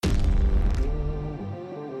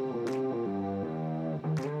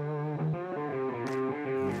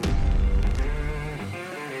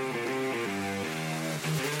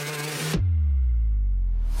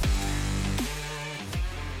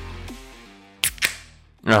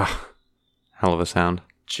Ah, hell of a sound.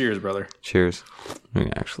 Cheers, brother. Cheers.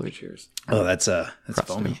 Actually, cheers. Oh, that's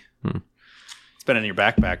foamy. It's been in your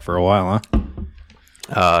backpack for a while,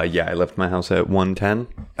 huh? Yeah, I left my house at 1:10,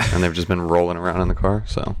 and they've just been rolling around in the car.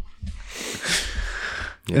 So,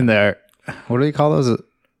 yeah. In there, what do you call those?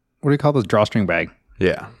 What do you call those? Drawstring bag.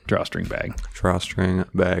 Yeah, drawstring bag. Drawstring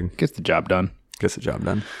bag Gets the job done.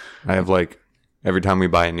 I have every time we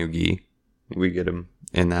buy a new gi, we get them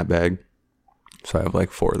in that bag. So I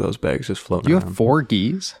have 4 of those bags just floating around. You have 4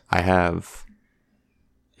 gis? I have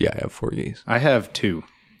 4 gis. I have 2.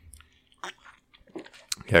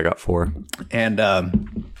 Yeah, I got 4. And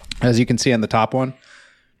as you can see on the top one,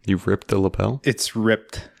 you've ripped the lapel? It's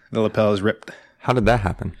ripped. The lapel is ripped. How did that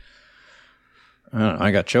happen? I don't know. I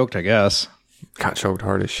got choked, I guess. Got choked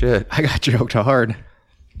hard as shit. I got choked hard.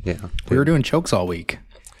 Yeah. We were doing chokes all week.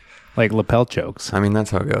 Like lapel chokes. I mean, that's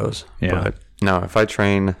how it goes. Yeah. But no, if I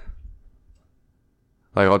train,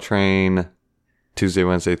 I'll train Tuesday,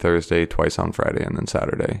 Wednesday, Thursday, twice on Friday, and then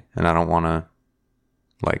Saturday. And I don't want to,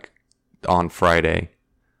 on Friday,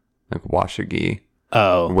 wash a gi.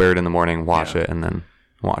 Oh. Wear it in the morning, wash it, and then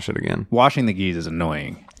wash it again. Washing the gis is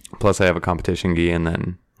annoying. Plus, I have a competition gi and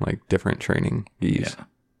then, different training gis. Yeah.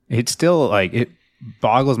 It's still, it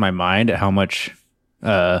boggles my mind at how much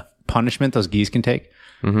punishment those gis can take.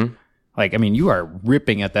 Mm-hmm. You are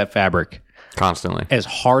ripping at that fabric. Constantly. As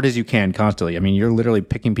hard as you can constantly. You're literally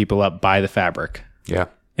picking people up by the fabric. Yeah.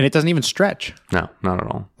 And it doesn't even stretch. No, not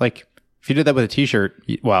at all. If you did that with a t-shirt,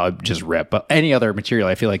 well, it'd just rip. But any other material,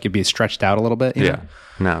 I feel like it'd be stretched out a little bit. You know?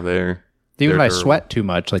 No, they're Even if I durable. sweat too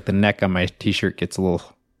much, the neck on my t-shirt gets a little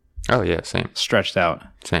Oh, yeah, same. stretched out.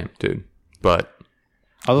 Same, dude. But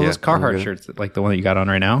Although yeah, those Carhartt good. shirts, like the one that you got on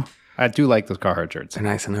right now, I do like those Carhartt shirts. they're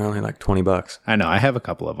nice and they're only $20. I know. I have a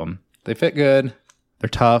couple of them. They fit good. They're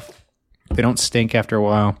tough. They don't stink after a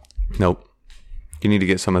while. Nope. You need to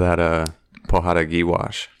get some of that Pohada gi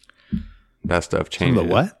wash. That stuff changes. Some of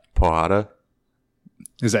the what? Pohada.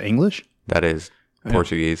 Is that English? That is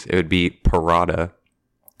Portuguese. It would be parada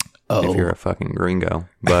if you're a fucking gringo.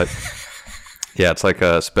 But yeah, it's like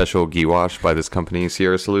a special gi wash by this company,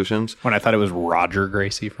 Sierra Solutions. When I thought it was Roger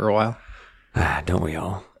Gracie for a while. Don't we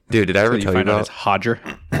all? Dude, did I ever tell you about Hodger?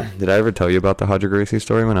 Did I ever tell you about the Hodger Gracie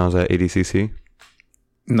story when I was at ADCC?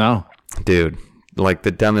 No. Dude,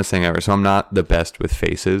 the dumbest thing ever. So I'm not the best with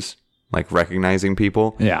faces, recognizing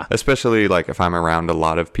people. Yeah. Especially if I'm around a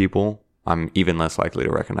lot of people, I'm even less likely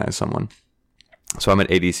to recognize someone. So I'm at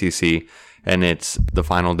ADCC and it's the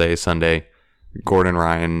final day, Sunday. Gordon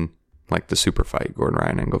Ryan, the super fight, Gordon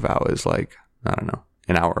Ryan and Govao is I don't know,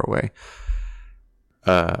 an hour away.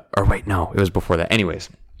 Or wait, no, it was before that. Anyways,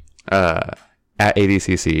 at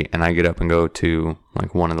ADCC, and I get up and go to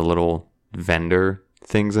one of the little vendor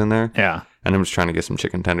things in there. Yeah. And I'm just trying to get some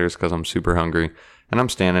chicken tenders because I'm super hungry. And I'm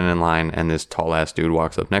standing in line, and this tall ass dude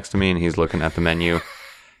walks up next to me, and he's looking at the menu.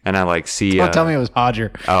 And I see. Don't tell me it was Hodger.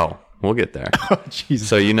 Oh, we'll get there. Oh, Jesus.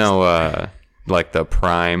 So the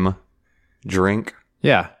Prime drink.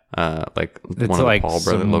 Yeah. One of the Paul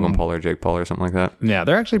brothers, Logan Paul or Jake Paul or something like that. Yeah,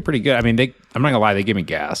 they're actually pretty good. I'm not gonna lie, they give me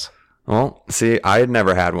gas. Well, see, I had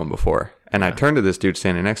never had one before. And I turned to this dude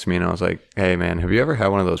standing next to me and I was like, hey man, have you ever had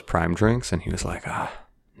one of those Prime drinks? And he was like,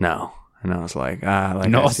 no. And I was like,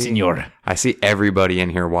 no, senor. I see everybody in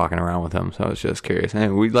here walking around with them. So I was just curious.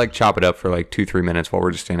 And we chop it up for 2-3 minutes while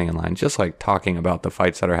we're just standing in line, just talking about the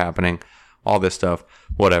fights that are happening, all this stuff,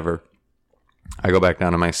 whatever. I go back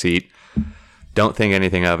down to my seat. Don't think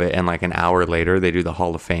anything of it. And an hour later, they do the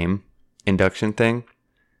Hall of Fame induction thing.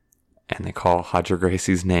 And they call Hodger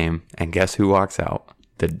Gracie's name. And guess who walks out?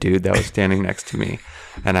 The dude that was standing next to me.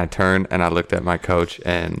 And I turned and I looked at my coach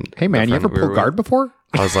and... Hey, man, you ever pulled guard before?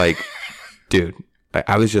 I was like, dude,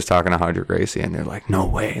 I was just talking to Hodger Gracie. And they're like, no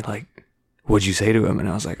way. What'd you say to him? And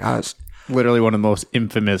I was like, I was... Literally one of the most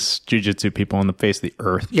infamous jiu-jitsu people on the face of the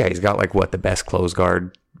earth. Yeah, he's got the best close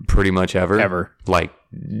guard pretty much ever.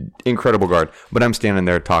 Incredible guard. But I'm standing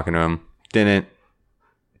there talking to him.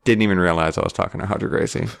 Didn't even realize I was talking to Hodger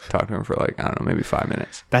Gracie. Talked to him for I don't know, maybe 5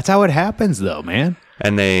 minutes. That's how it happens though, man.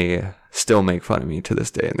 And they still make fun of me to this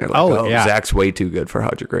day. And they're like, yeah. Zach's way too good for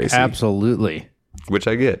Hodger Gracie. Absolutely. Which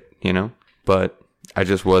I get, But I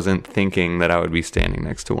just wasn't thinking that I would be standing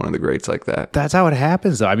next to one of the greats like that. That's how it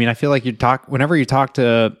happens though. I feel like whenever you talk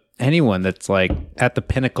to anyone that's at the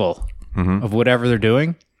pinnacle of whatever they're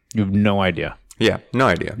doing, you have no idea. Yeah, no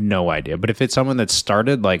idea. No idea. But if it's someone that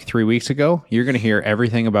started 3 weeks ago, you're going to hear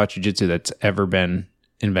everything about jiu-jitsu that's ever been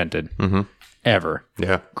invented. Mm-hmm. Ever.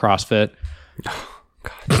 Yeah. CrossFit. Oh,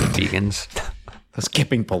 God. Vegans. Those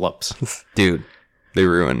kipping pull-ups. Dude, they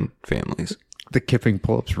ruin families. The kipping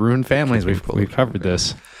pull-ups ruin families. We've covered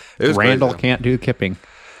this. It was Randall crazy, can't do kipping.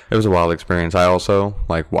 It was a wild experience. I also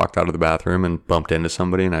like walked out of the bathroom and bumped into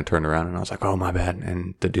somebody, and I turned around and I was like, "Oh, my bad."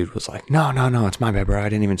 And the dude was like, "No, it's my bad, bro. I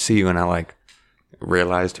didn't even see you." And I like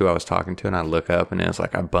realized who I was talking to, and I look up, and it was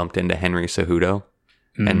like I bumped into Henry Cejudo,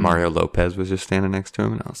 and Mario Lopez was just standing next to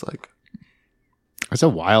him, and I was like, it's a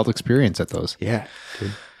wild experience at those. "Yeah,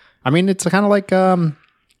 dude." I mean, it's kind of like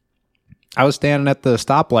I was standing at the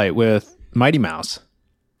stoplight with Mighty Mouse.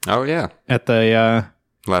 Oh yeah, at the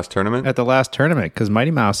last tournament. At the last tournament, because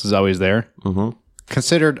Mighty Mouse is always there. Mm-hmm.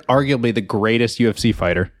 Considered arguably the greatest UFC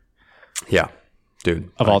fighter. Yeah,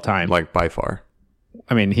 dude, of all time, like by far.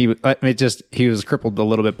 I mean, he was crippled a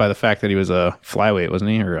little bit by the fact that he was a flyweight,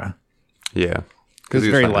 wasn't he? Or yeah, because he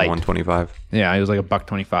was very light, 125. Yeah, he was like a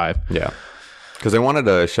 $125. Yeah, because they wanted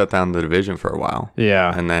to shut down the division for a while.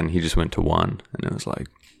 Yeah, and then he just went to 1, and it was like,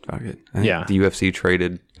 fuck it. Yeah, the UFC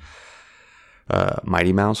traded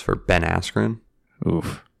Mighty Mouse for Ben Askren.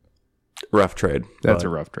 Oof. Rough trade. That's a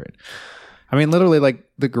rough trade. I mean, literally like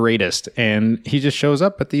the greatest. And he just shows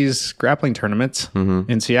up at these grappling tournaments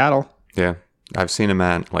in Seattle. Yeah. I've seen him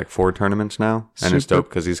at like 4 tournaments now. And it's dope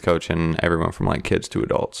because he's coaching everyone from like kids to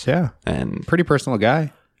adults. Yeah. And pretty personal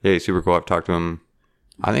guy. Yeah, he's super cool. I've talked to him,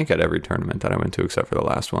 I think, at every tournament that I went to except for the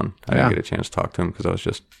last one. I didn't get a chance to talk to him because I was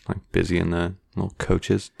just like busy in the little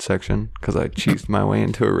coaches section because I cheesed my way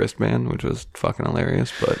into a wristband, which was fucking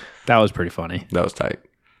hilarious. But that was pretty funny. That was tight.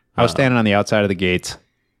 I was standing on the outside of the gates,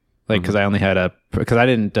 like because I only had because I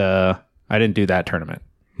didn't do that tournament.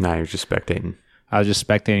 Nah, you're just spectating. I was just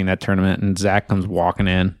spectating that tournament, and Zach comes walking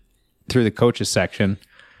in through the coaches section.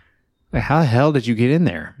 Like, how the hell did you get in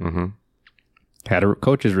there? Mm-hmm. Had a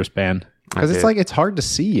coach's wristband. Because it's like it's hard to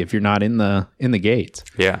see if you're not in the gates.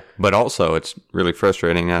 Yeah, but also it's really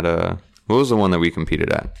frustrating at what was the one that we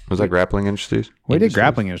competed at? Was that Grappling Industries? We did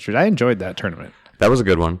Grappling Industries. I enjoyed that tournament. That was a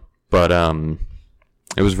good one, but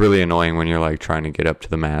it was really annoying when you're like trying to get up to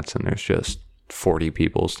the mats and there's just 40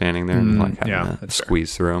 people standing there and like having to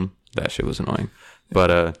squeeze through them. That shit was annoying.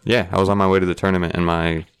 But yeah, I was on my way to the tournament and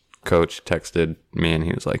my coach texted me and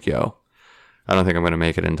he was like, "Yo, I don't think I'm going to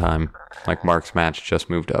make it in time. Like Mark's match just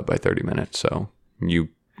moved up by 30 minutes, so you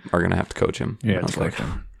are going to have to coach him." Yeah, I was like,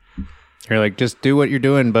 you're like, just do what you're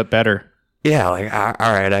doing, but better. Yeah, like,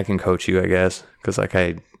 all right, I can coach you, I guess. Because like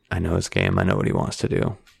I know his game. I know what he wants to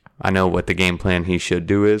do. I know what the game plan he should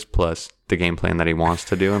do is, plus the game plan that he wants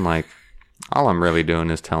to do. And like, all I'm really doing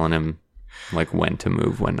is telling him like when to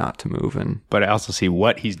move, when not to move. But I also see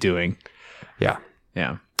what he's doing. Yeah.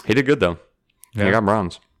 Yeah. He did good though. Yeah. He got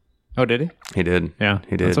bronze. Oh, did he? He did. Yeah,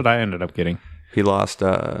 he did. That's what I ended up getting. He lost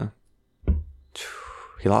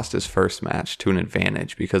his first match to an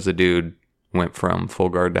advantage because the dude went from full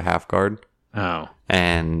guard to half guard. Oh.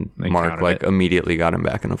 And Mark like immediately got him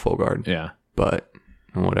back into full guard. Yeah. But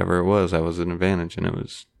whatever it was, that was an advantage, and it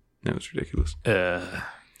was ridiculous.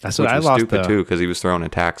 That's what I lost. Stupid too, because he was throwing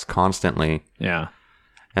attacks constantly. Yeah.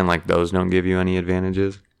 And like those don't give you any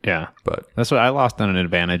advantages. Yeah. But that's what I lost on an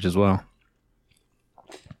advantage as well.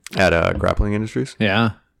 At Grappling Industries?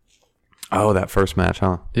 Yeah. Oh, that first match,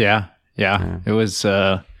 huh? Yeah. It was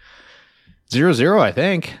 0-0, I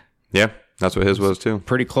think. Yeah, that's what his was too.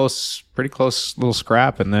 Pretty close little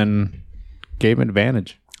scrap, and then gave him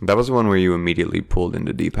advantage. That was the one where you immediately pulled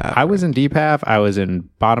into deep half. I was in deep half. I was in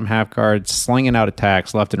bottom half guard, slinging out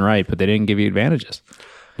attacks left and right, but they didn't give you advantages.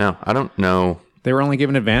 No, I don't know. They were only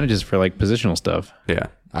giving advantages for like positional stuff. Yeah,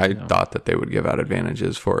 I thought that they would give out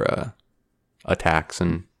advantages for attacks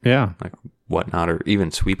and like whatnot, or even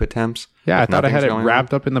sweep attempts. Yeah, I thought I had it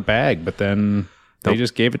wrapped up in the bag, but then they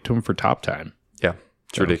just gave it to him for top time. Yeah,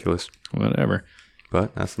 it's ridiculous. Whatever.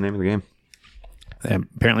 But that's the name of the game. And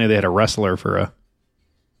apparently, they had a wrestler for a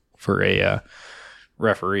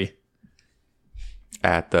referee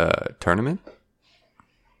at the tournament.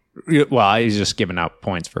 Well, he's just giving out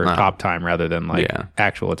points for top time rather than like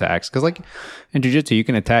actual attacks. Because like in jiu-jitsu, you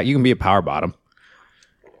can attack. You can be a power bottom.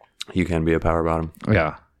 You can be a power bottom.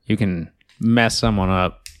 Yeah, you can mess someone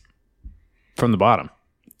up from the bottom,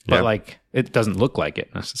 but like it doesn't look like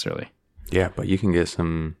it necessarily. Yeah, but you can get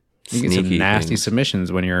some. You get some nasty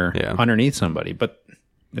submissions when you're underneath somebody. But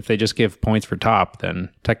if they just give points for top, then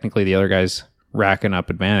technically the other guy's racking up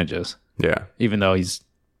advantages. Yeah, even though he's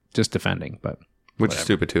just defending, but. Which is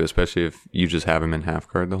stupid too, especially if you just have him in half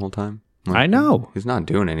guard the whole time. Like, I know. He's not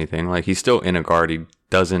doing anything. Like, he's still in a guard. He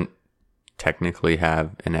doesn't technically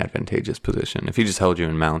have an advantageous position. If he just held you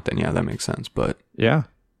in mount, then that makes sense. But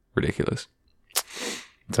ridiculous.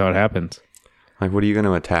 That's how it happens. Like, what are you going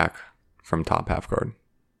to attack from top half guard?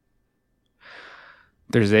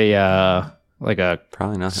 There's a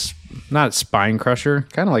probably not a spine crusher,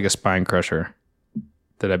 kind of like a spine crusher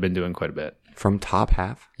that I've been doing quite a bit. From top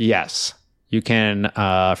half? Yes. you can,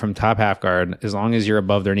 from top half guard, as long as you're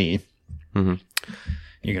above their knee, Mm-hmm.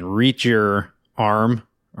 you can reach your arm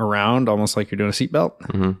around almost like you're doing a seatbelt.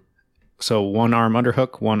 Mm-hmm. So one arm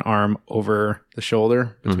underhook, one arm over the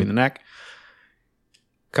shoulder between the neck.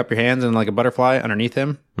 Cup your hands in like a butterfly underneath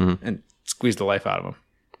him and squeeze the life out of him.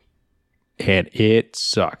 And it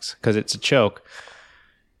sucks because it's a choke.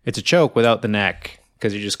 It's a choke without the neck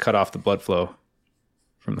because you just cut off the blood flow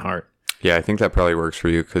from the heart. Yeah, I think that probably works for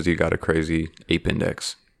you because you got a crazy ape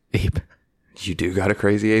index. Ape. You do got a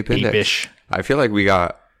crazy ape index. Ape-ish. I feel like we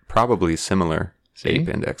got probably similar ape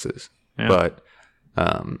indexes. Yeah. But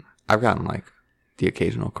I've gotten like the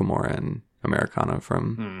occasional Kimura and Americana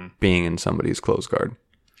from being in somebody's close guard.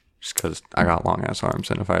 Just because I got long ass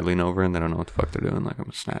arms, and if I lean over and they don't know what the fuck they're doing, like I'm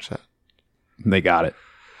gonna snatch that. They got it.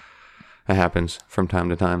 It happens from time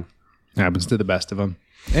to time. It happens to the best of them.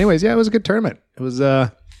 Anyways, yeah, it was a good tournament. It was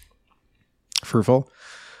fruitful.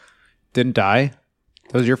 Didn't die.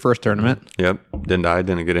 That was your first tournament. Yep. Didn't die.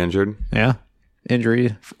 Didn't get injured. Yeah.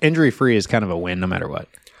 Injury free is kind of a win no matter what.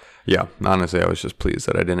 Yeah. Honestly, I was just pleased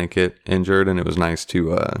that I didn't get injured, and it was nice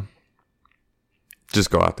to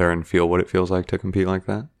just go out there and feel what it feels like to compete like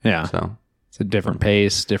that. Yeah. So it's a different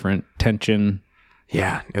pace, different tension.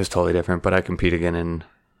 Yeah, it was totally different. But I compete again in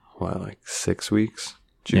like 6 weeks?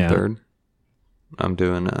 June 3rd. I'm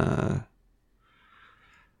doing God,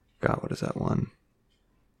 what is that one?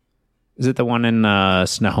 Is it the one in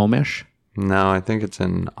Snohomish? No, I think it's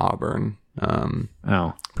in Auburn.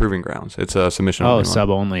 Proving Grounds. It's a submission. Oh, sub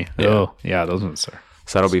only. Yeah. Oh, yeah, those ones are.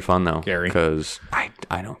 So that'll be fun though, Gary. Because I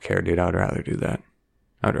don't care, dude. I would rather do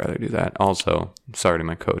that. Also, sorry to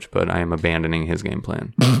my coach, but I am abandoning his game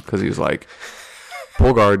plan because he was like,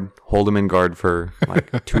 pull guard, hold him in guard for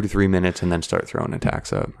like 2 to 3 minutes, and then start throwing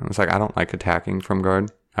attacks up. And it's like, I don't like attacking from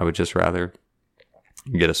guard. I would just rather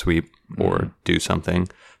get a sweep or do something,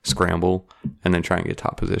 scramble, and then try and get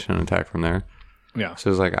top position and attack from there. Yeah. So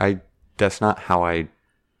it's like, that's not how I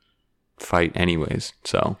fight anyways.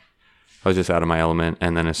 So I was just out of my element.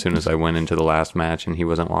 And then as soon as I went into the last match and he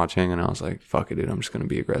wasn't watching, and I was like, fuck it, dude, I'm just going to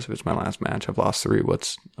be aggressive. It's my last match. I've lost 3.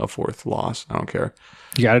 What's a 4th loss? I don't care.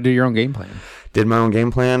 You got to do your own game plan. Did my own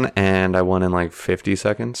game plan, and I won in like 50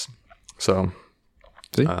 seconds. So,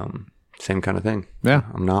 same kind of thing. Yeah.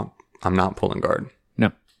 I'm not pulling guard.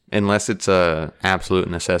 No. Unless it's a absolute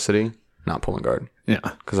necessity, not pulling guard. Yeah.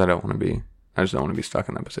 Because I just don't want to be stuck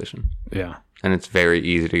in that position. Yeah. And it's very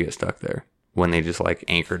easy to get stuck there when they just like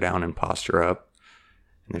anchor down and posture up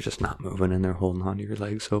and they're just not moving and they're holding on to your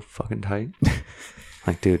legs so fucking tight.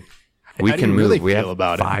 Like, dude, we can move. We have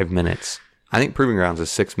 5 minutes. I think Proving Grounds is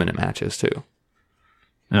 6-minute matches too.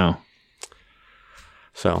 No.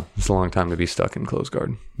 So it's a long time to be stuck in close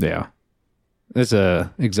guard. Yeah. It's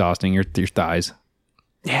exhausting your thighs.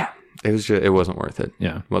 Yeah. It wasn't worth it.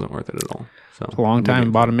 Yeah. It wasn't worth it at all. So it's a long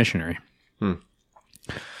time bottom missionary.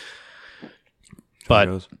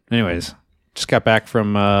 But anyways, just got back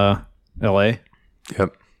from LA.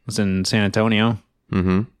 Yep. Was in San Antonio.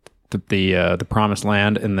 Mm-hmm. The promised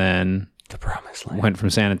land, and then the promised land. Went from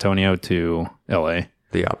San Antonio to LA.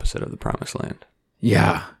 The opposite of the promised land.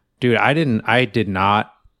 Yeah. Dude, I did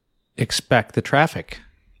not expect the traffic.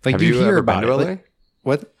 Like, have you hear ever about been to it. LA? Like,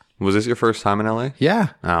 what? Was this your first time in LA? Yeah.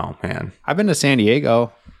 Oh man. I've been to San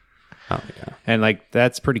Diego. Oh yeah. And like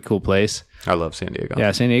that's a pretty cool place. I love San Diego.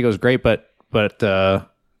 Yeah, San Diego's great, but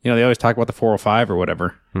they always talk about the 405 or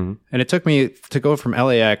whatever. Mm-hmm. And it took me to go from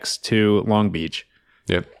LAX to Long Beach.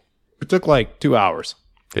 Yep. It took like 2 hours.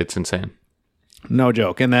 It's insane. No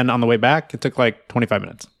joke. And then on the way back, it took like 25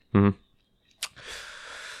 minutes. Mm-hmm.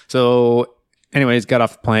 So anyways, got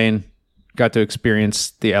off the plane, got to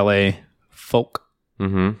experience the LA folk,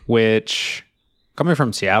 which coming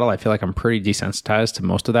from Seattle, I feel like I'm pretty desensitized to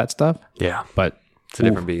most of that stuff. Yeah. But it's a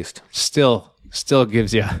different beast. Still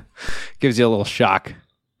gives you a little shock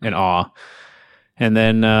and awe. And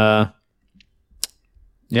then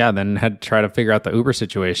then had to try to figure out the Uber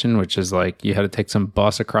situation, which is like you had to take some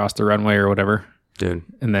bus across the runway or whatever. Dude.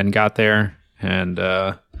 And then got there, and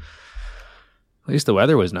at least the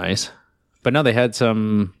weather was nice. But no, they had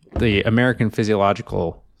the American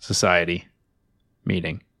Physiological Society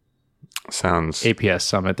meeting. Sounds APS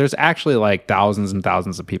summit. There's actually like thousands and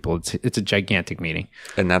thousands of people. It's a gigantic meeting.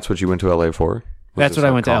 And that's what you went to LA for? That's what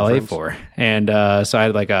I went to LA for. And so I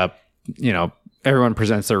had like everyone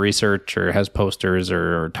presents their research or has posters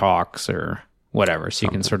or talks or whatever. So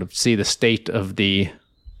you can sort of see the state of the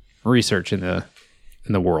research in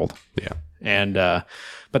the world. Yeah. And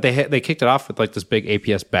but they kicked it off with like this big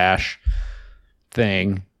APS bash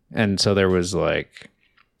thing. And so there was like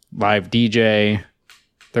live DJ.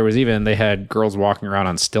 There was they had girls walking around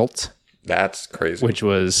on stilts That's crazy. which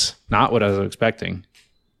was not what I was expecting.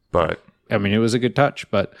 But I mean, it was a good touch,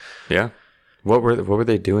 but yeah. What were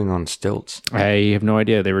they doing on stilts? I have no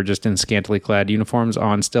idea. They were just in scantily clad uniforms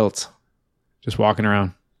on stilts, just walking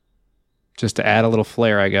around, just to add a little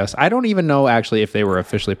flair, I guess. I don't even know actually if they were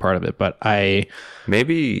officially part of it, but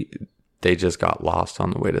maybe they just got lost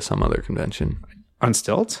on the way to some other convention. On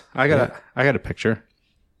stilts? I got a picture.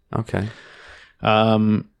 Okay.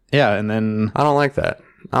 Yeah, and then I don't like that.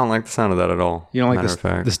 I don't like the sound of that at all. You don't like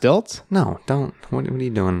the stilts? No, don't. What are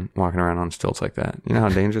you doing walking around on stilts like that? You know how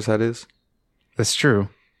dangerous that is? That's true.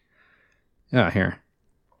 Yeah, here.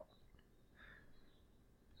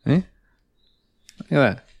 Eh? Look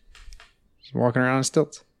at that. Just walking around on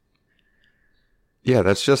stilts. Yeah,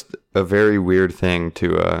 that's just a very weird thing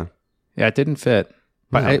to... Yeah, it didn't fit.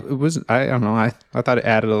 But No. it was, I don't know, I thought it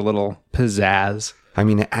added a little pizzazz. I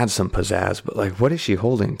mean, it adds some pizzazz, but like, what is she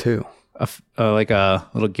holding too? Like a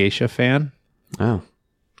little geisha fan. Oh,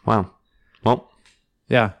 wow. Well,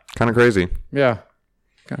 Yeah. kind of crazy. Yeah.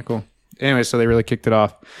 Kind of cool. Anyway, so they really kicked it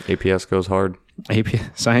off. APS goes hard.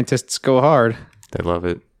 Scientists go hard. They love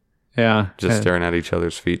it. Yeah. Just staring at each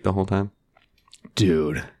other's feet the whole time.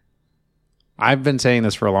 Dude. I've been saying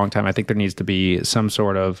this for a long time. I think there needs to be some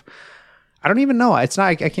sort of... I don't even know. It's not.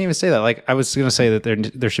 I can't even say that. Like, I was going to say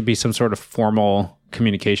that there should be some sort of formal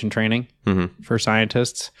communication training for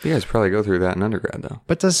scientists. You guys probably go through that in undergrad, though.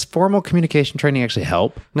 But does formal communication training actually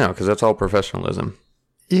help? No, because that's all professionalism.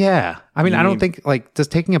 Yeah. I mean, I don't think, like, does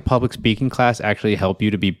taking a public speaking class actually help you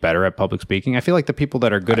to be better at public speaking? I feel like the people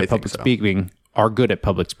that are good at public speaking are good at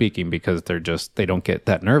public speaking because they don't get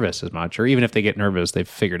that nervous as much. Or even if they get nervous, they've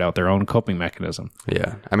figured out their own coping mechanism.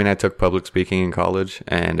 Yeah. I mean, I took public speaking in college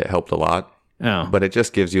and it helped a lot. Oh. But it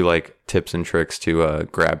just gives you like tips and tricks to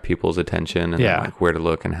grab people's attention and then, like where to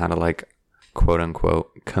look and how to like quote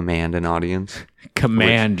unquote command an audience.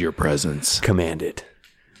 Command your presence. Command it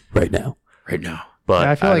right now. Right now. But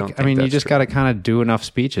yeah, I feel like, I mean, you just got to kind of do enough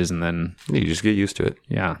speeches and then... You just get used to it.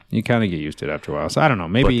 Yeah, you kind of get used to it after a while. So I don't know,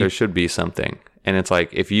 maybe... But there should be something. And it's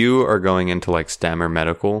like, if you are going into like STEM or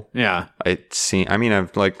medical... Yeah. I've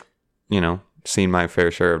like, seen my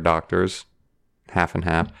fair share of doctors, half and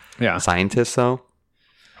half. Yeah. Scientists, though,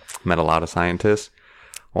 met a lot of scientists.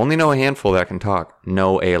 Only know a handful that can talk.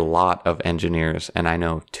 Know a lot of engineers, and I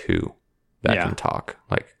know 2 that can talk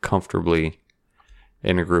like comfortably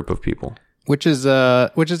in a group of people. Which is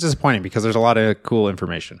disappointing because there's a lot of cool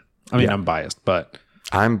information. I mean, I'm biased, but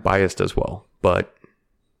I'm biased as well. But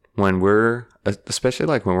when we're, especially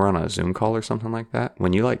like when we're on a Zoom call or something like that,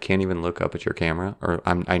 when you like can't even look up at your camera, or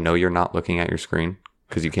I know you're not looking at your screen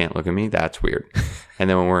because you can't look at me, that's weird. And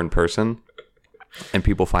then when we're in person and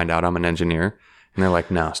people find out I'm an engineer and they're like,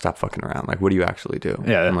 no, stop fucking around. Like, what do you actually do?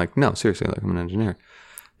 Yeah. I'm like, no, seriously, like I'm an engineer.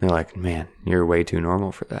 And they're like, man, you're way too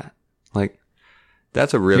normal for that. Like,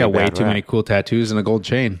 that's a really you got way bad too rap. many cool tattoos and a gold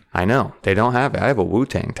chain. I know. They don't have it. I have a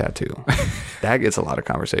Wu-Tang tattoo. That gets a lot of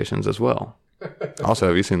conversations as well. Also,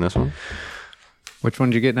 have you seen this one? Which one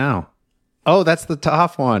did you get now? Oh, that's the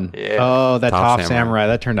Toph one. Yeah. Oh, that Toph Samurai.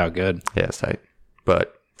 That turned out good. Yeah, it's tight.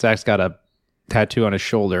 But Zach's got a tattoo on his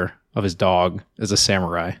shoulder of his dog as a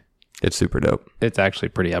samurai. it's super dope. It's actually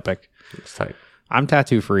pretty epic. It's tight. I'm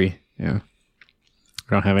tattoo free. Yeah.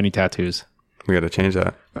 I don't have any tattoos. We got to change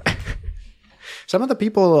that. Some of the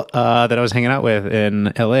people that I was hanging out with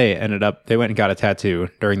in LA they went and got a tattoo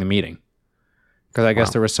during the meeting. Because I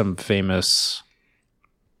guess there was some famous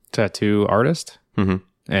tattoo artist. Mm-hmm.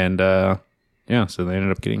 And so they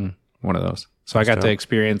ended up getting one of those. So I got to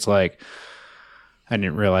experience I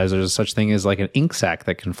didn't realize there's such thing as like an ink sac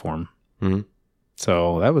that can form. Mm-hmm.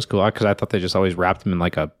 So that was cool because I thought they just always wrapped them in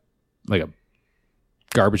like a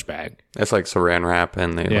garbage bag. It's like saran wrap,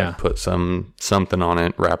 and they like put something on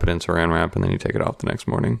it, wrap it in saran wrap, and then you take it off the next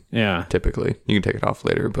morning. Yeah. Typically. You can take it off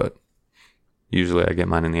later, but usually I get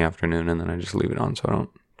mine in the afternoon, and then I just leave it on so I don't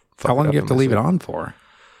fuck How long it do you up have to leave it on for?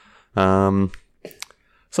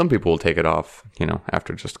 Some people will take it off,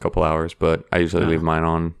 after just a couple hours, but I usually leave mine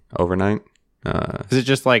on overnight. Is it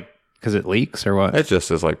just like because it leaks or what? It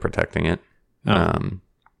just is like protecting it. And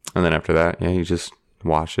then after that, you just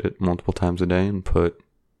wash it multiple times a day and put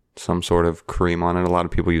some sort of cream on it. A lot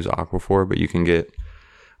of people use Aquaphor, but you can get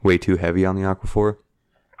way too heavy on the Aquaphor,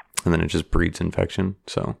 and then it just breeds infection.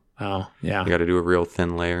 So you got to do a real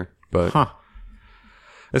thin layer, but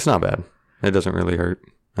it's not bad. It doesn't really hurt.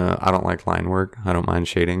 I don't like line work. I don't mind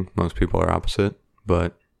shading. Most people are opposite,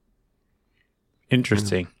 but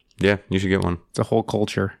interesting. Yeah, you should get one. It's a whole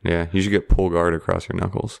culture. Yeah, you should get pull guard across your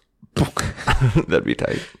knuckles. That'd be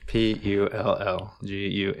tight. Pullguar.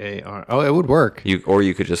 Oh, it would work. Or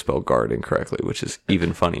you could just spell guard incorrectly, which is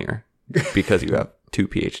even funnier because you have 2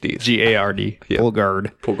 PhDs. G-A-R-D. Yeah. Pull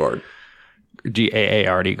guard. Pull guard.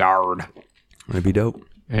 G-A-A-R-D. Guard. That'd be dope.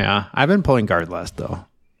 Yeah. I've been pulling guard less, though.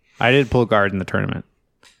 I did pull guard in the tournament.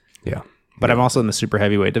 Yeah. But I'm also in the super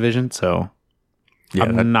heavyweight division, so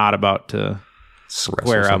I'm not about to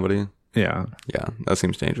square up somebody. Yeah. Yeah. That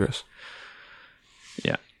seems dangerous.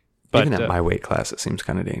 Yeah. But even at my weight class, it seems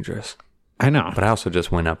kind of dangerous. I know. But I also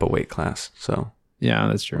just went up a weight class, so yeah,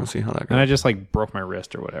 that's true. we'll see how that goes. And I just like broke my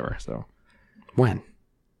wrist or whatever. So when?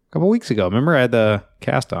 A couple weeks ago. Remember I had the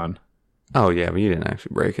cast on. Oh yeah, but you didn't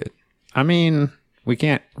actually break it. I mean, we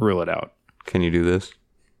can't rule it out. Can you do this?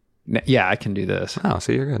 Yeah, I can do this. Oh,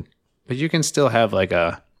 so you're good. But you can still have like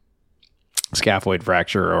a scaphoid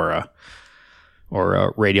fracture or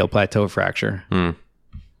a radial plateau fracture. You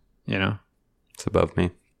know? It's above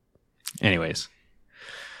me. Anyways.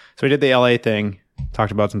 So we did the LA thing.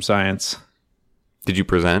 Talked about some science. Did you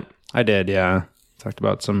present? I did, yeah. Talked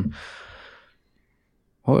about some...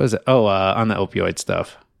 What was it? Oh, on the opioid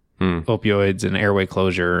stuff. Opioids and airway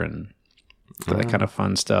closure and that kind of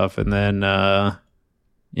fun stuff. And then,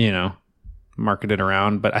 marketed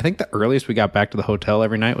around. But I think the earliest we got back to the hotel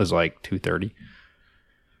every night was like 2:30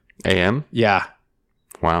 a.m.? Yeah.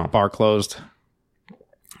 Wow. Bar closed.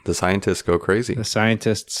 The scientists go crazy. The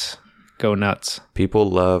scientists go nuts.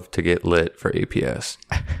 People love to get lit for APS.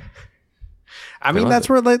 I mean, that's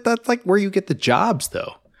where that's like where you get the jobs,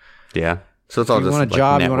 though. Yeah. So it's all you just want a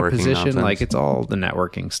job, you want a networking position, nonsense. like it's all the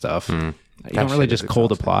networking stuff. You That don't really shit just is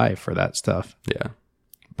cold exhausting. apply for that stuff. Yeah.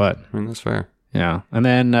 But I mean, that's fair. yeah. And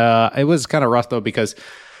then it was kind of rough, though, because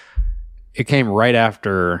it came right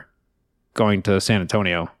after going to San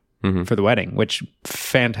Antonio for the wedding, which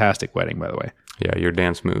fantastic wedding, by the way. Yeah, your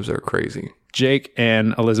dance moves are crazy. Jake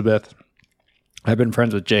and Elizabeth. I've been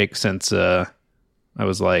friends with Jake since I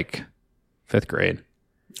was like 5th grade.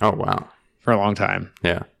 Oh, wow. For a long time.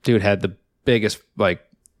 Yeah. Dude had the biggest like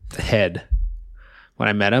head when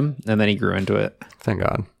I met him, and then he grew into it. Thank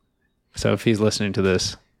God. So if he's listening to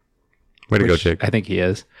this, Way to go, Jake. I think he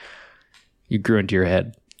is. You grew into your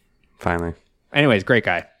head. Finally. Anyways, great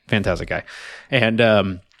guy. Fantastic guy. And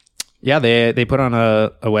they put on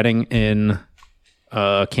a wedding in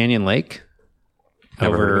Canyon Lake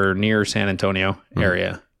over near San Antonio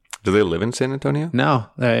area. Do they live in San Antonio? No,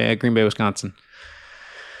 Green Bay, Wisconsin.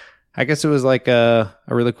 I guess it was like a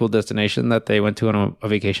really cool destination that they went to on a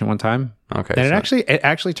vacation one time. Okay. And it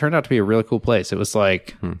actually turned out to be a really cool place. It was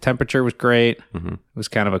like temperature was great. It was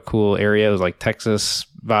kind of a cool area. It was like Texas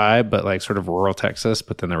vibe, but like sort of rural Texas.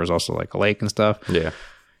 But then there was also like a lake and stuff. Yeah.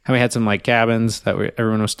 And we had some like cabins that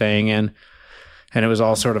everyone was staying in. And it was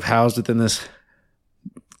all sort of housed within this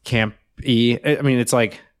camp-y. I mean, it's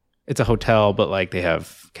a hotel, but like they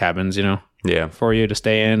have cabins, Yeah. for you to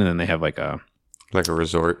stay in. And then they have like a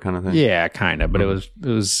resort kind of thing? Yeah, kind of, but it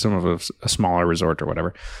was some of a smaller resort or whatever.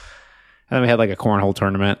 And then we had like a cornhole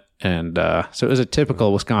tournament, and so it was a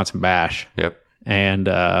typical Wisconsin bash. Yep. And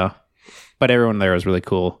but everyone there was really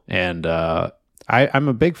cool, and I'm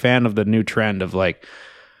a big fan of the new trend of like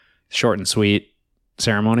short and sweet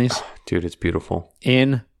ceremonies. Dude, it's beautiful.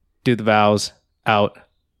 In, do the vows, out,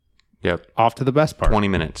 Yep. off to the best part. 20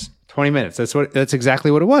 minutes. 20 minutes. That's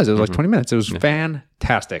exactly what it was. It was like 20 minutes. It was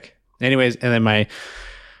fantastic. Anyways, and then my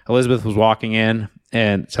Elizabeth was walking in,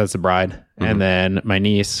 and so that's the bride, and then my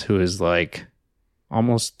niece, who is like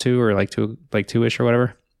almost 2 or like 2-ish or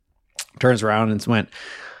whatever, turns around and went,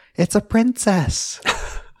 "It's a princess."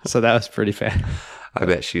 So that was pretty fan. I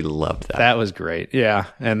bet she loved that. That was great. Yeah,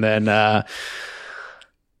 and then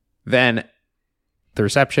the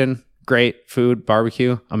reception, great food,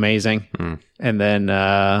 barbecue, amazing, and then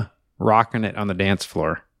rocking it on the dance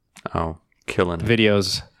floor. Oh, killing it.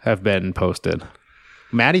 Videos have been posted.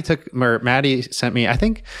 Maddie sent me, I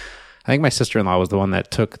think my sister-in-law was the one that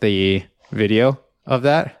took the video of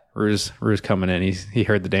that. Rue's coming in. He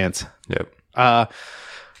heard the dance. Yep. I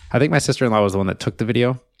think my sister-in-law was the one that took the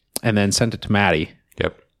video and then sent it to Maddie.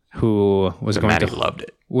 Yep. Who was going Maddie to loved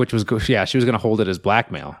it. Which was she was going to hold it as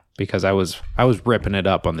blackmail because I was ripping it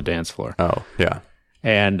up on the dance floor. Oh, yeah.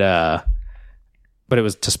 And but it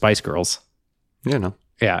was to Spice Girls. Yeah, no.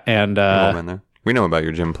 Yeah, and We've all been there. We know about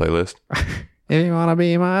your gym playlist. If you want to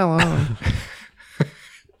be my love,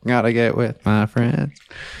 gotta get with my friends.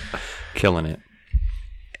 Killing it.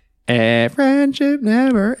 And friendship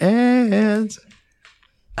never ends.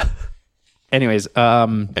 Anyways,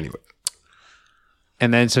 Anyway.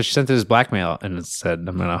 and then so she sent it as blackmail and it said,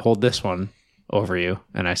 "I'm gonna hold this one over you."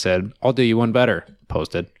 And I said, "I'll do you one better."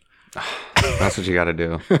 Posted. That's what you got to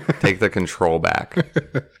do. Take the control back.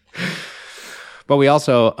 But we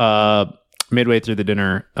also midway through the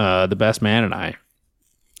dinner, the best man and I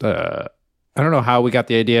I don't know how we got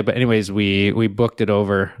the idea, but anyways, we booked it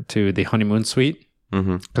over to the honeymoon suite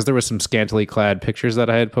because there was some scantily clad pictures that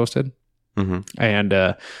I had posted. And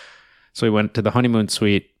so we went to the honeymoon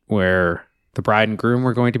suite where the bride and groom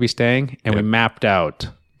were going to be staying, and we mapped out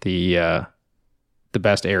the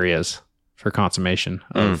best areas for consummation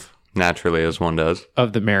of naturally, as one does,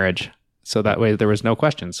 of the marriage. So that way there was no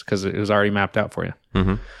questions because it was already mapped out for you.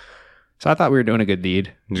 So I thought we were doing a good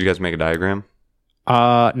deed. Did you guys make a diagram?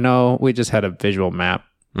 No, we just had a visual map,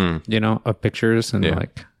 of pictures and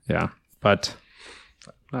but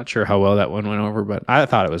not sure how well that one went over, but I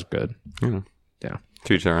thought it was good. Yeah.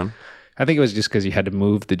 To each their own. I think it was just because you had to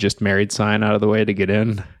move the just married sign out of the way to get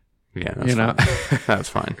in. Yeah, that's fine. That's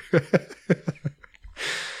fine.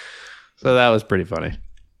 So that was pretty funny.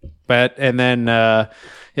 And then,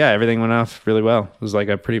 everything went off really well. It was like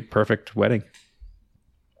a pretty perfect wedding.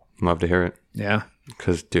 Love to hear it. Yeah.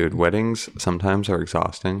 Because, dude, weddings sometimes are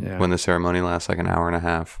exhausting when the ceremony lasts like an hour and a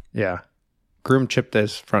half. Yeah. Groom chipped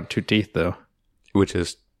his front 2 teeth, though. Which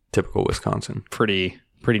is typical Wisconsin. Pretty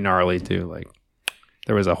gnarly, too. Like,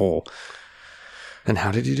 there was a hole. And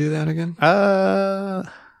how did you do that again?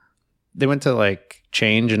 They went to, like,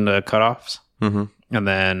 change into cutoffs. And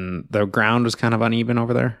then the ground was kind of uneven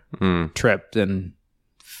over there. Tripped and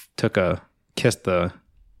kissed a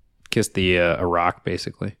rock,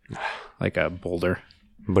 basically. Like a boulder.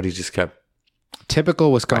 But he just kept...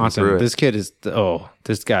 Typical Wisconsin. This kid is...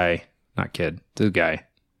 this guy... Not kid. This guy.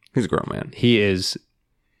 He's a grown man. He is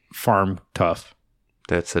farm tough.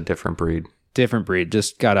 That's a different breed. Different breed.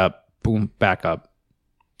 Just got up, boom, back up.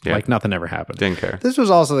 Yeah. Like nothing ever happened. Didn't care. This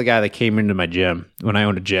was also the guy that came into my gym when I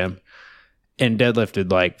owned a gym and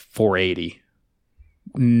deadlifted like 480.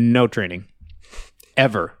 No training.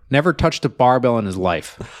 Ever. Never touched a barbell in his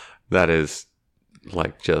life. That is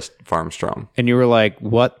like just farm strong. And you were like,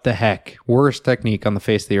 what the heck? Worst technique on the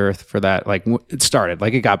face of the earth for that. Like it started.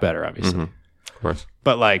 Like it got better, obviously. Of course.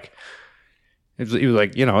 But like, it was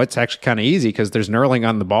like, it's actually kind of easy because there's knurling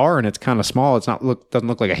on the bar and it's kind of small. Doesn't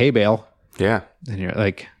look like a hay bale. Yeah. And you're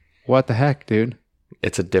like, what the heck, dude?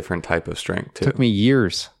 It's a different type of strength too. Took me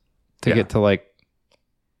years to get to like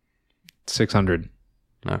 600.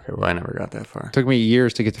 Okay, well, I never got that far. Took me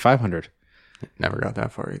years to get to 500. Never got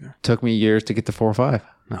that far either. Took me years to get to 4 or 5.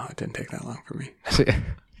 No, it didn't take that long for me.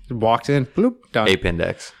 Walked in, bloop, done. Ape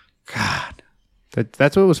index. God.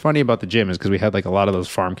 That's what was funny about the gym is because we had like a lot of those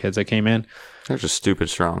farm kids that came in. They're just stupid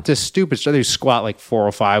strong. Just stupid. So they squat like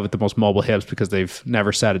 405 with the most mobile hips because they've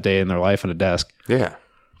never sat a day in their life on a desk. Yeah.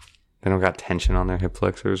 They don't got tension on their hip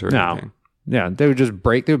flexors or anything. Yeah, they would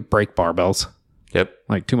break barbells. Yep.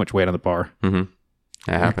 Like too much weight on the bar. It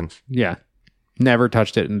happens. Yeah. Never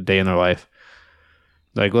touched it in a day in their life.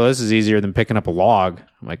 Like, well, this is easier than picking up a log.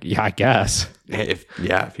 I'm like, yeah, I guess. If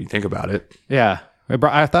you think about it. Yeah.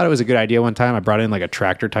 I thought it was a good idea one time. I brought in like a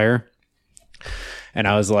tractor tire. And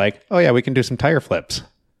I was like, oh yeah, we can do some tire flips.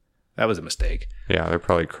 That was a mistake. Yeah, they're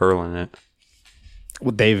probably curling it.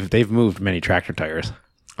 Well, they've moved many tractor tires.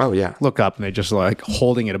 Oh yeah. Look up and they just like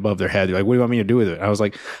holding it above their head. They're like, what do you want me to do with it? I was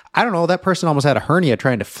like, I don't know. That person almost had a hernia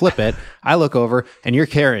trying to flip it. I look over and you're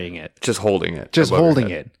carrying it. Just holding it. Just holding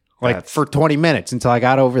it. Like for 20 minutes until I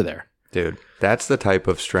got over there. Dude, that's the type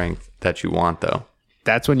of strength that you want though.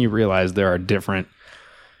 That's when you realize there are different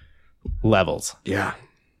levels. Yeah.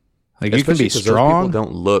 Like you can be strong. People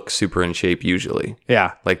don't look super in shape usually.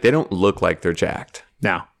 Yeah. Like they don't look like they're jacked.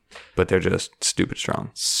 No. But they're just stupid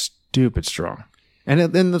strong. Stupid strong. And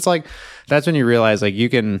then it's like, that's when you realize like you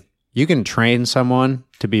can train someone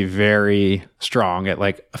to be very strong at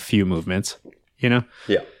like a few movements,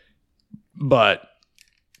 Yeah. But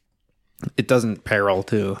it doesn't parallel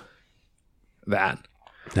to that.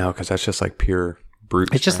 No, because that's just like pure brute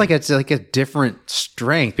It's just like it's like a different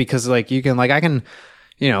strength because like you can like I can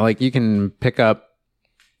like you can pick up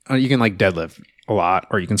you can like deadlift a lot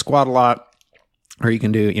or you can squat a lot or you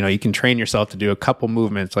can do you can train yourself to do a couple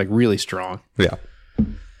movements like really strong. Yeah.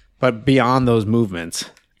 But beyond those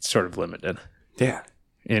movements, it's sort of limited. Yeah.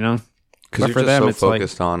 Because for them, it's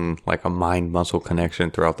focused on like a mind-muscle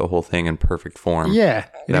connection throughout the whole thing in perfect form. Yeah.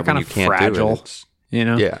 They're kind of fragile.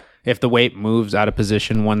 Yeah. If the weight moves out of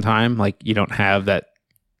position one time, like you don't have that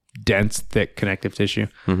dense, thick connective tissue.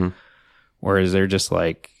 Mm-hmm. Whereas they're just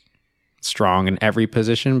like strong in every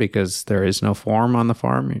position because there is no form on the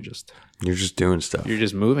farm. You're just doing stuff. You're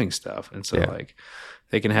just moving stuff. And so like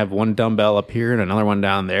they can have one dumbbell up here and another one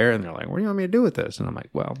down there. And they're like, what do you want me to do with this? And I'm like,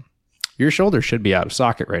 well, your shoulder should be out of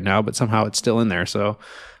socket right now, but somehow it's still in there. So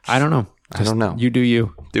I don't know. I don't know. You do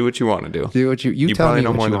you. Do what you want to do. Do what you tell me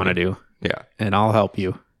what you want to do. Yeah. And I'll help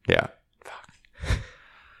you. Yeah. Fuck.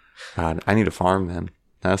 God, I need a farm then.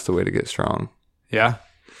 That's the way to get strong. Yeah.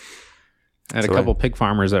 I had a couple pig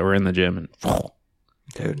farmers that were in the gym. And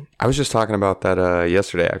dude, I was just talking about that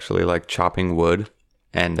yesterday, actually, like chopping wood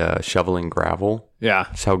and shoveling gravel. Yeah.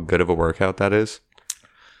 That's how good of a workout that is.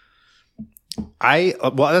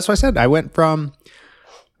 Well, that's what I said. I went from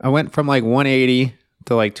like 180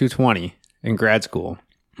 to like 220 in grad school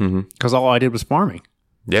because all I did was farming.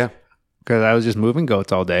 Yeah. Because I was just moving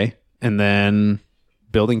goats all day and then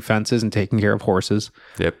building fences and taking care of horses.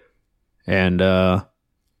 Yep. And that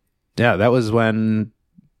was when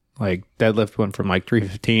like deadlift went from like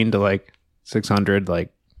 315 to like 600,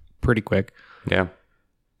 like pretty quick. Yeah.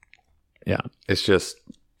 Yeah. It's just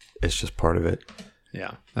part of it.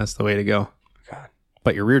 Yeah. That's the way to go. God.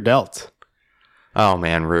 But your rear delts. Oh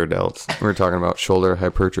man, rear delts. We were talking about shoulder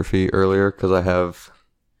hypertrophy earlier because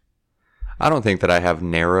I don't think that I have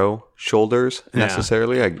narrow shoulders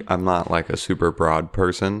necessarily. I'm not like a super broad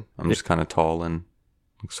person. I'm just kind of tall and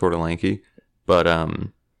sort of lanky. But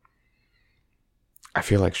I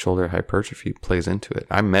feel like shoulder hypertrophy plays into it.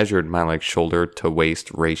 I measured my like shoulder to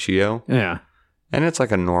waist ratio. Yeah. And it's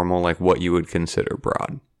like a normal, like what you would consider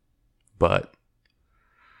broad. But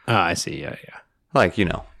I see. Yeah. like,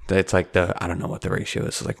 it's like I don't know what the ratio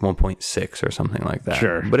is. It's like 1.6 or something like that.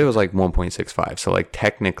 Sure. But it was like 1.65. So like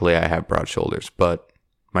technically I have broad shoulders, but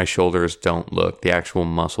my shoulders don't look, the actual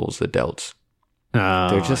muscles, the delts.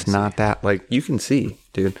 They're just not that, like, you can see,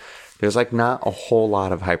 dude. There's like not a whole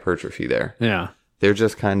lot of hypertrophy there. Yeah. They're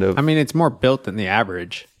just kind of. I mean, it's more built than the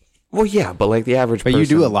average. Well, yeah, but like the average person. But you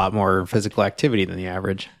do a lot more physical activity than the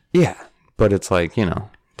average. Yeah. But it's like,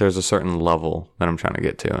 there's a certain level that I'm trying to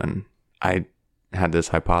get to. And I had this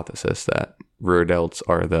hypothesis that rear delts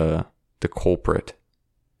are the culprit.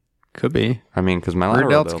 Could be. I mean, because my rear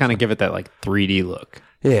lateral delts kind of give it that like 3D look.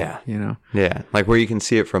 Yeah. Yeah. Like where you can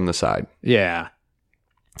see it from the side. Yeah.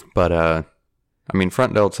 But, I mean,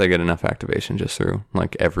 front delts, I get enough activation just through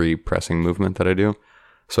like every pressing movement that I do.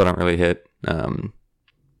 So I don't really hit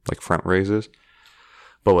like front raises.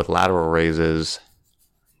 But with lateral raises,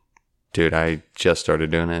 dude, I just started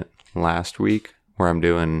doing it last week where I'm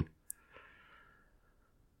doing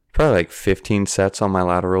probably like 15 sets on my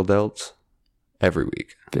lateral delts every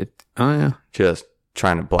week. Oh, yeah. Just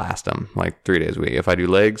trying to blast them like 3 days a week. If I do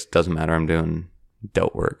legs, doesn't matter. I'm doing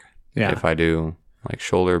delt work. Yeah. If I do like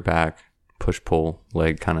shoulder, back, push, pull,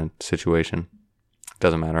 leg kind of situation,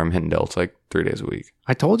 doesn't matter. I'm hitting delts like 3 days a week.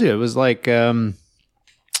 I told you it was like, I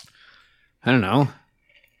don't know,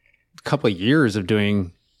 a couple of years of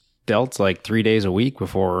doing delts like 3 days a week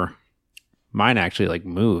before mine actually like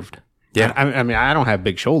moved. Yeah. I mean, I don't have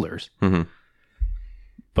big shoulders,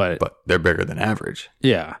 but they're bigger than average.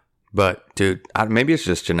 Yeah. But dude, maybe it's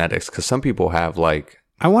just genetics because some people have like.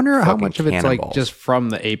 I wonder how much of it's like just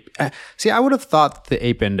from the ape. See, I would have thought the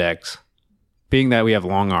ape index, being that we have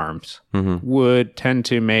long arms, would tend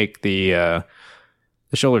to make the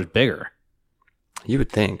shoulders bigger. You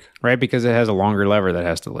would think. Right? Because it has a longer lever that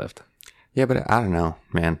has to lift. Yeah, but I don't know,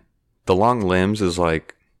 man. The long limbs is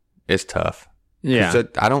like, it's tough. Yeah.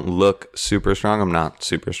 I don't look super strong. I'm not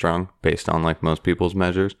super strong based on like most people's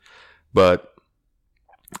measures. But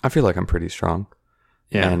I feel like I'm pretty strong.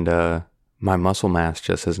 Yeah. And my muscle mass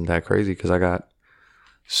just isn't that crazy because I got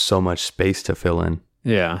so much space to fill in.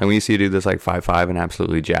 Yeah. And when you see you do this like 5'5" and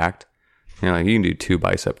absolutely jacked, like you can do 2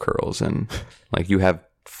 bicep curls and like you have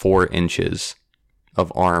 4 inches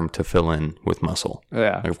of arm to fill in with muscle.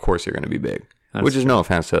 Yeah. Like, of course you're going to be big. Which is no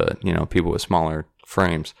offense to, people with smaller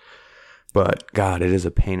frames. But God, it is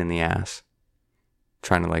a pain in the ass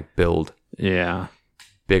trying to like build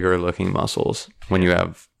bigger looking muscles when you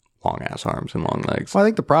have long ass arms and long legs. Well, I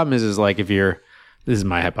think the problem is like this is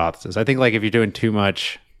my hypothesis. I think like if you're doing too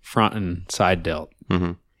much front and side delt,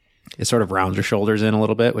 it sort of rounds your shoulders in a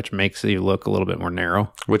little bit, which makes you look a little bit more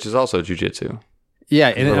narrow. Which is also jiu-jitsu. Yeah,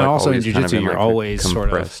 and like also in jiu-jitsu, you're like always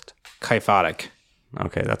compressed. Sort of kyphotic.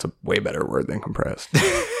 Okay, that's a way better word than compressed.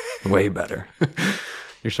 Way better.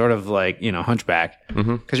 You're sort of like, hunchback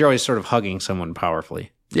because you're always sort of hugging someone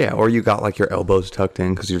powerfully. Yeah, or you got like your elbows tucked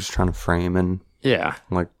in because you're just trying to frame and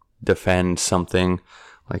like defend something,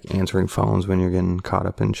 like answering phones when you're getting caught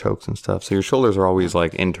up in chokes and stuff. So your shoulders are always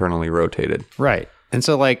like internally rotated. Right. And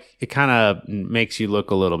so like it kind of makes you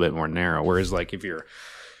look a little bit more narrow. Whereas like if you're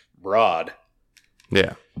broad,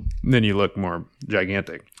 then you look more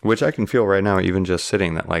gigantic. Which I can feel right now, even just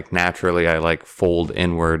sitting, that like naturally I like fold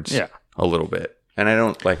inwards a little bit. And I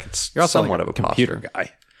don't like, it's you're also somewhat like of a computer posture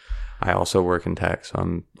guy. I also work in tech, so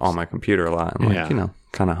I'm on my computer a lot. I'm like,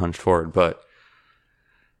 kind of hunched forward. But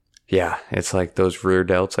yeah, it's like those rear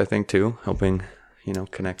delts, I think, too, helping,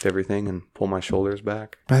 connect everything and pull my shoulders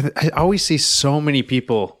back. But I always see so many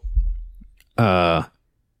people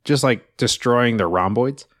just like destroying their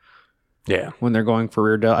rhomboids. Yeah. when they're going for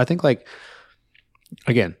rear delt. I think, like,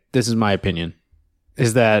 again, this is my opinion,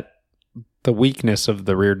 is that the weakness of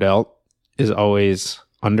the rear delt is always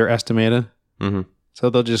underestimated. Mm-hmm. So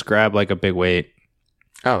they'll just grab like a big weight.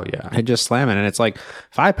 Oh, yeah. And just slam it. And it's like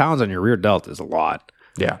 5 pounds on your rear delt is a lot.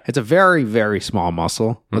 Yeah. It's a very, very small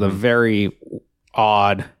muscle with a very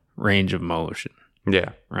odd range of motion. Yeah.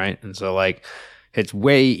 Right. And so, like, it's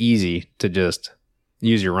way easy to just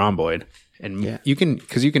use your rhomboid. And you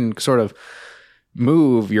can sort of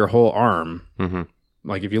move your whole arm. Mm-hmm.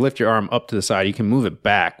 Like, if you lift your arm up to the side, you can move it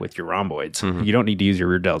back with your rhomboids. Mm-hmm. You don't need to use your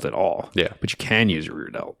rear delt at all. Yeah. But you can use your rear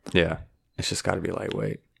delt. Yeah. It's just got to be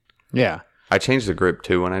lightweight. Yeah. I change the grip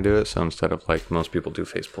too when I do it. So instead of like most people do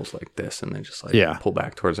face pulls like this and they just like pull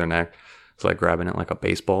back towards their neck, it's like grabbing it like a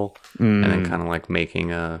baseball and then kind of like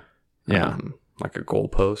making a like a goal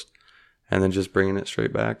post and then just bringing it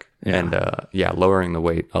straight back. And lowering the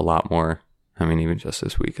weight a lot more. I mean, even just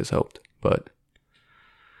this week has helped, but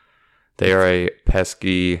they are a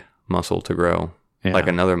pesky muscle to grow. Yeah. Like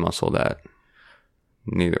another muscle that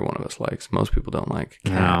neither one of us likes. Most people don't like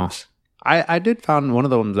calves. No. I did found one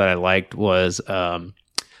of the ones that I liked was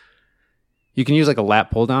you can use like a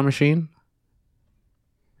lat pull down machine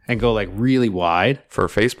and go like really wide for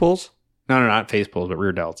face pulls. No, not face pulls, but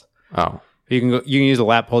rear delts. Oh, you can use a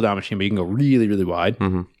lat pull down machine, but you can go really, really wide,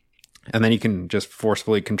 and then you can just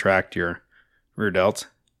forcefully contract your rear delts.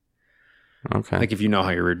 Okay, like if you know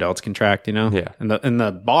how your rear delts contract, yeah, and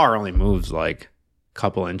the bar only moves like a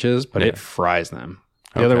couple inches, but it fries them.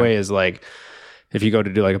 The other way is like, if you go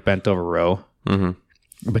to do like a bent over row,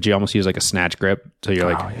 but you almost use like a snatch grip. So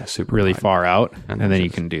you're like super really wide. Far out and then you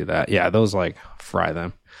can do that. Yeah. Those like fry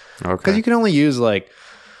them. Okay. Because you can only use like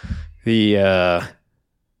the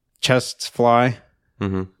chest fly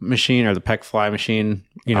machine or the pec fly machine.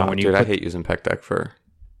 I hate using pec deck for.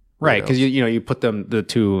 Right. Because you put the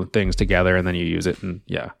two things together and then you use it and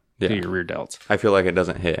do your rear delts. I feel like it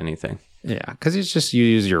doesn't hit anything. Yeah. Because it's just you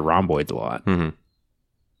use your rhomboids a lot.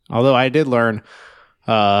 Although I did learn,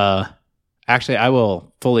 actually, I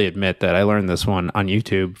will fully admit that I learned this one on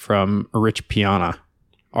YouTube from Rich Piana,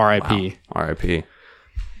 R.I.P. Wow. R.I.P.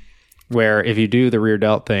 Where if you do the rear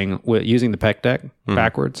delt thing with using the pec deck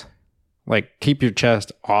backwards, like keep your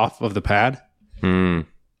chest off of the pad,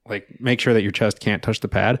 like make sure that your chest can't touch the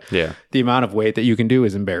pad. Yeah, the amount of weight that you can do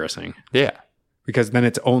is embarrassing. Yeah, because then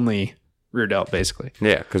it's only rear delt basically.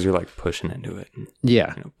 Yeah, because you're like pushing into it.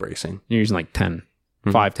 And, bracing. You're using like 10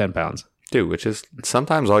 pounds. Dude, which is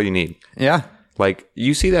sometimes all you need. Yeah. Like,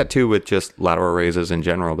 you see that too with just lateral raises in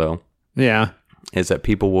general, though. Yeah. Is that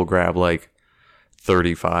people will grab like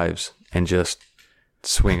 35s and just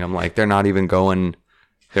swing them. Like, they're not going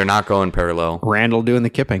parallel. Randall doing the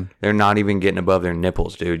kipping. They're not even getting above their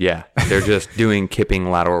nipples, dude. Yeah. They're just doing kipping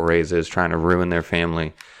lateral raises, trying to ruin their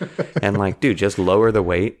family. And like, dude, just lower the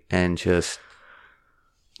weight and just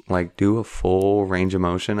like do a full range of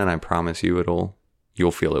motion. And I promise you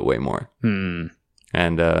you'll feel it way more. And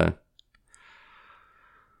I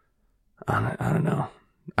don't know.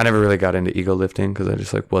 I never really got into ego lifting because I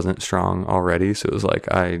just like wasn't strong already. So it was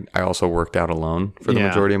like I also worked out alone for the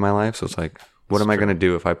majority of my life. So it's like, what am I going to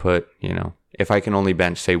do if I put, if I can only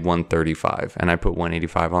bench, say 135 and I put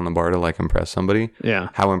 185 on the bar to like impress somebody? Yeah.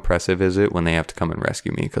 How impressive is it when they have to come and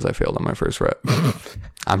rescue me because I failed on my first rep?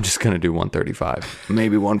 I'm just going to do 135,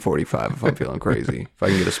 maybe 145 if I'm feeling crazy, if I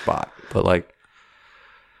can get a spot. But like,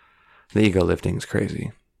 the ego lifting is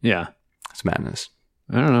crazy. Yeah. It's madness.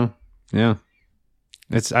 I don't know. Yeah.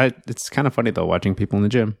 It's kind of funny though, watching people in the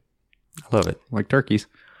gym. I love it. Like turkeys.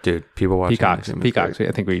 Dude, people watching Peacocks.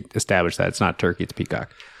 I think we established that. It's not turkey, it's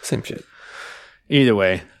peacock. Same shit. Either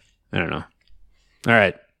way, I don't know. All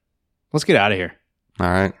right. Let's get out of here. All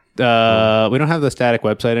right. We don't have the static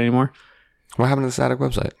website anymore. What happened to the static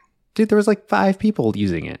website? Dude, there was like 5 people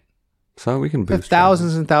using it. So we can boost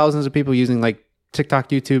thousands and thousands of people using like TikTok,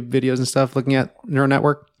 YouTube videos and stuff, looking at Neural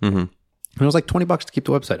Network. And it was like $20 to keep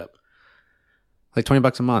the website up. Like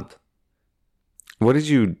 $20 a month. What did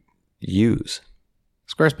you use?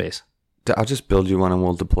 Squarespace. I'll just build you one and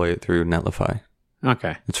we'll deploy it through Netlify.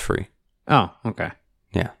 Okay. It's free. Oh, okay.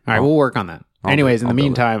 Yeah. All right, we'll work on that. Anyways, in the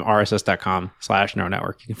meantime, rss.com/neural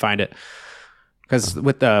network. You can find it. Because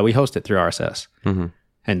we host it through RSS.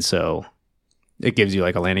 And so it gives you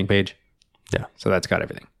like a landing page. Yeah. So that's got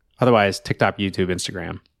everything. Otherwise, TikTok, YouTube,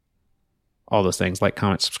 Instagram, all those things. Like,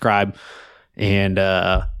 comment, subscribe. And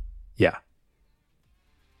yeah.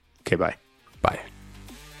 Okay, bye. Bye.